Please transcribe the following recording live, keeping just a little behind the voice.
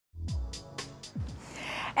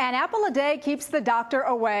An apple a day keeps the doctor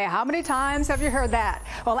away. How many times have you heard that?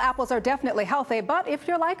 Well, apples are definitely healthy, but if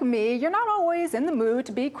you're like me, you're not always in the mood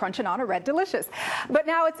to be crunching on a Red Delicious. But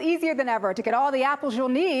now it's easier than ever to get all the apples you'll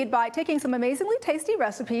need by taking some amazingly tasty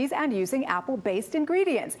recipes and using apple-based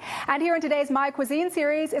ingredients. And here in today's My Cuisine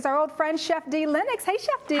series is our old friend Chef D. Lennox. Hey,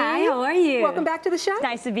 Chef D. Hi, how are you? Welcome back to the show.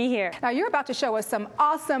 Nice to be here. Now, you're about to show us some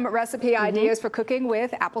awesome recipe ideas for cooking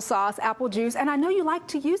with applesauce, apple juice, and I know you like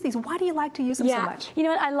to use these. Why do you like to use them so much? You know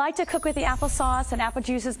what, I like to cook with the applesauce and apple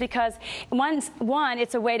juices because one,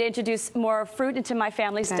 it's a way to introduce more fruit into my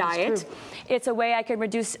family's diet. It's a way I can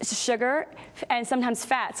reduce sugar and sometimes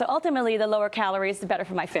fat. So ultimately, the lower calories, the better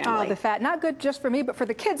for my family. Oh, the fat, not good just for me, but for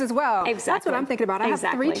the kids as well. Exactly. That's what I'm thinking about. I have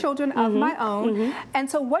 3 children of my own. And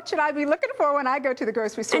so what should I be looking for when I go to the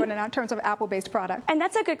grocery store in terms of apple-based product? And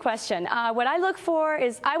that's a good question. What I look for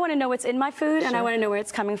is I want to know what's in my food and I want to know where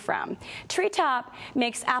it's coming from. Treetop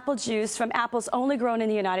makes apple juice from apples only grown in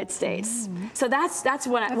the United States. So that's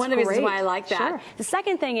one of the reasons why I like that. The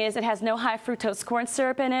second thing is it has no high fructose corn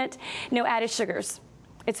syrup in it, no added sugars.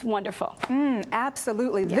 It's wonderful.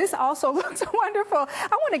 Absolutely. Yes. This also looks wonderful.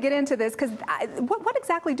 I want to get into this because what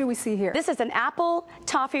exactly do we see here? This is an apple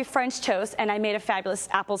toffee French toast, and I made a fabulous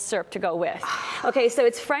apple syrup to go with. Okay, so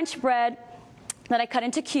it's French bread that I cut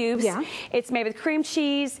into cubes. It's made with cream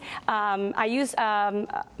cheese. I use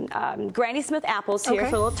Granny Smith apples here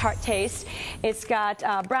for a little tart taste. It's got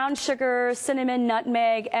brown sugar, cinnamon,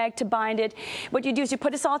 nutmeg, egg to bind it. What you do is you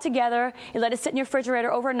put this all together, you let it sit in your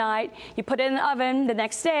refrigerator overnight, you put it in the oven the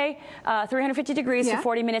next day, 350 degrees for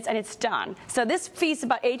 40 minutes, and it's done. So this feeds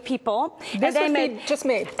about 8 people. This was just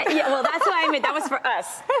made. Yeah, well, that's what I made. That was for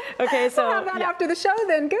us. Okay, so we'll have that after the show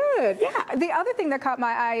then. Good. Yeah. The other thing that caught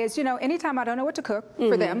my eye is, you know, anytime I don't know what to cook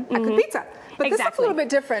for them, I cook pizza. But this is a little bit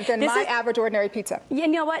different than my average ordinary pizza. You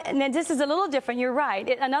know what? And this is a little different. You're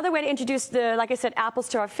right. Another way to introduce the, like I said, apples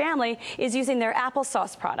to our family is using their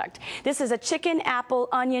applesauce product. This is a chicken apple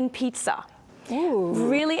onion pizza. Ooh.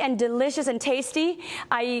 Really and delicious and tasty.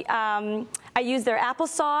 I use their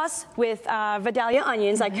applesauce with Vidalia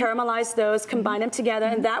onions. I caramelized those, combined them together,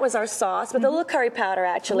 and that was our sauce with a little curry powder,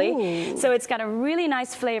 actually. Ooh. So it's got a really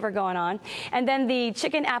nice flavor going on. And then the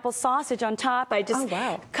chicken apple sausage on top, I just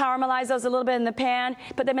caramelized those a little bit in the pan,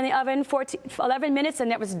 put them in the oven for 11 minutes,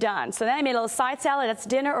 and that was done. So then I made a little side salad. That's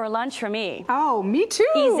dinner or lunch for me. Oh, me too.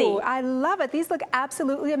 Easy. I love it. These look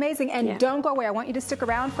absolutely amazing. And don't go away. I want you to stick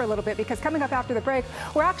around for a little bit because coming up after the break,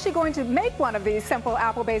 we're actually going to make one of these simple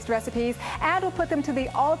apple-based recipes, and we'll put them to the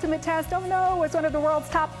ultimate test. Oh no, as one of the world's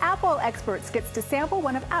top apple experts gets to sample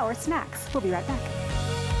one of our snacks. We'll be right back.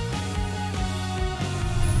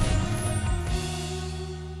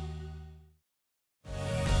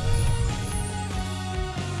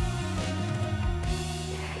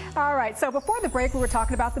 All right, so before the break, we were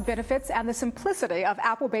talking about the benefits and the simplicity of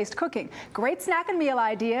apple-based cooking. Great snack and meal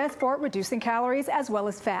ideas for reducing calories as well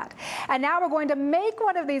as fat. And now we're going to make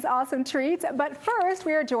one of these awesome treats. But first,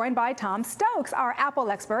 we are joined by Tom Stokes, our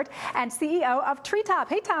apple expert and CEO of Treetop.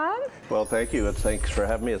 Hey, Tom. Well, thank you, and thanks for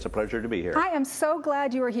having me. It's a pleasure to be here. I am so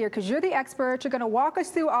glad you are here because you're the expert. You're going to walk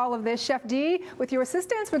us through all of this. Chef D, with your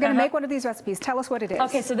assistance, we're going to make one of these recipes. Tell us what it is.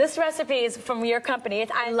 Okay, so this recipe is from your company.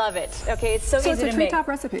 I love it. Okay, it's so easy to make. It's a Treetop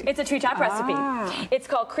recipe. It's a Treetop recipe. It's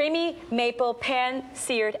called creamy maple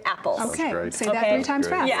pan-seared apples. Okay, say that 3 times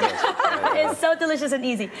fast. Yeah, it's so delicious and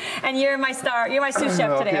easy. And you're my star. You're my sous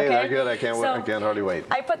chef today. Okay, good. I can't hardly wait.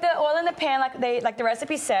 I put the oil in the pan like the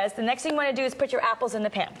recipe says. The next thing you want to do is put your apples in the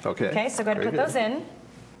pan. Okay, so go ahead and put those in.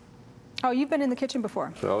 Oh, you've been in the kitchen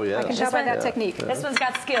before. Oh, yeah. I can tell by that technique. This one's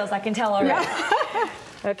got skills, I can tell already.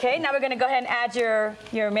 Okay, now we're going to go ahead and add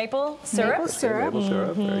your maple syrup. Maple syrup. Maple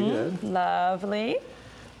syrup, very good. Lovely.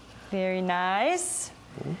 Very nice.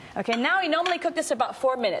 Okay, now we normally cook this for about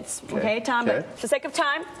 4 minutes. Okay, Tom, but for the sake of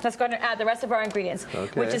time, let's go ahead and add the rest of our ingredients,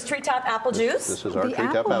 which is Treetop apple juice. This is our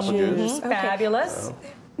Treetop apple juice. Fabulous.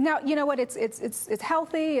 Now, you know what, it's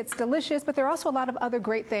healthy, it's delicious, but there are also a lot of other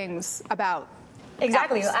great things about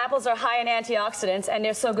apples. Apples are high in antioxidants, and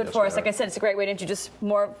they're so good for us. Like I said, it's a great way to introduce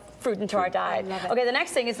more fruit into our diet. Okay, the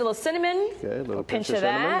next thing is a little cinnamon. Okay, a little pinch of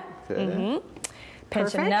that.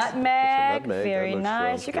 Pinch of nutmeg. Very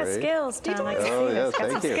nice. You got skills, Tom. I can see this.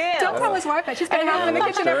 Got some skills. Don't tell his wife that. She's going to have him in the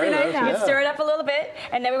kitchen every night now. Stir it up a little bit,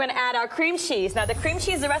 and then we're going to add our cream cheese. Now, the cream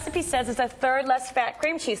cheese, the recipe says, is a 1/3 less fat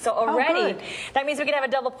cream cheese. So already, that means we can have a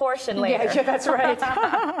double portion later. Yeah, that's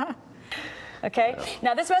right. Okay.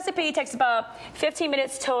 Now, this recipe takes about 15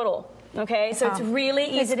 minutes total. Okay, so it's really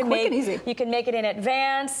easy to make. You can make it in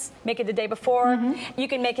advance, make it the day before. You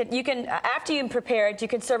can make it, after you prepare it, you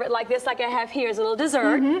can serve it like this, like I have here, as a little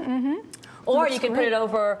dessert. Or Looks you can great. put it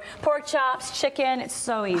over pork chops, chicken. It's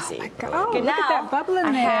so easy. Oh, my God. Oh, Okay, look at that bubble in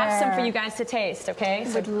I have some there. for you guys to taste, okay?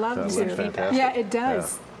 Would love That to. looks fantastic. Yeah, it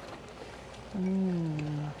does.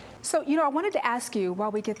 So, I wanted to ask you,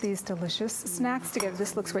 while we get these delicious snacks together,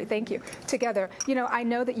 this looks great, thank you, together, I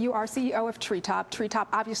know that you are CEO of Treetop. Treetop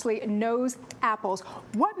obviously knows apples.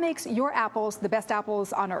 What makes your apples the best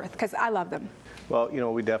apples on earth? Because I love them. Well,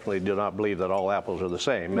 we definitely do not believe that all apples are the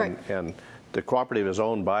same. Right. And the cooperative is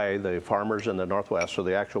owned by the farmers in the Northwest, so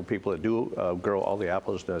the actual people that do grow all the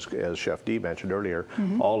apples, as Chef D mentioned earlier,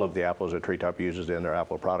 all of the apples that Treetop uses in their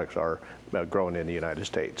apple products are grown in the United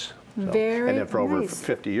States. So, Very and then for over nice.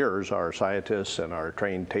 50 years, our scientists and our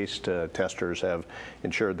trained taste testers have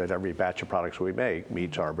ensured that every batch of products we make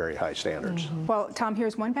meets our very high standards. Well, Tom,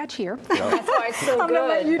 here's one batch here. That's why it's so I'm going to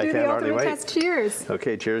let good. you I do can't the hardly ultimate wait. test. Cheers.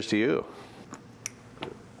 Okay, cheers to you.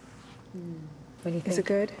 What do you think? Is it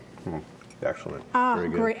good? Excellent. Ah, Very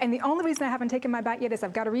good. great. And the only reason I haven't taken my bite yet is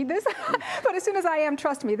I've got to read this. But as soon as I am,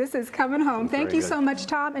 trust me, this is coming home. Thank Very you good. so much,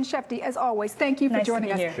 Tom and Chef D. As always, thank you for Nice to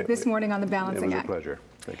joining be us here. this morning on The It Balancing was a Act. pleasure.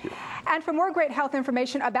 Thank you. And for more great health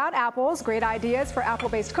information about apples, great ideas for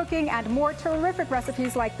apple-based cooking, and more terrific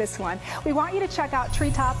recipes like this one, we want you to check out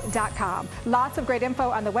treetop.com. Lots of great info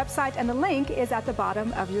on the website, and the link is at the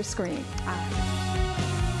bottom of your screen.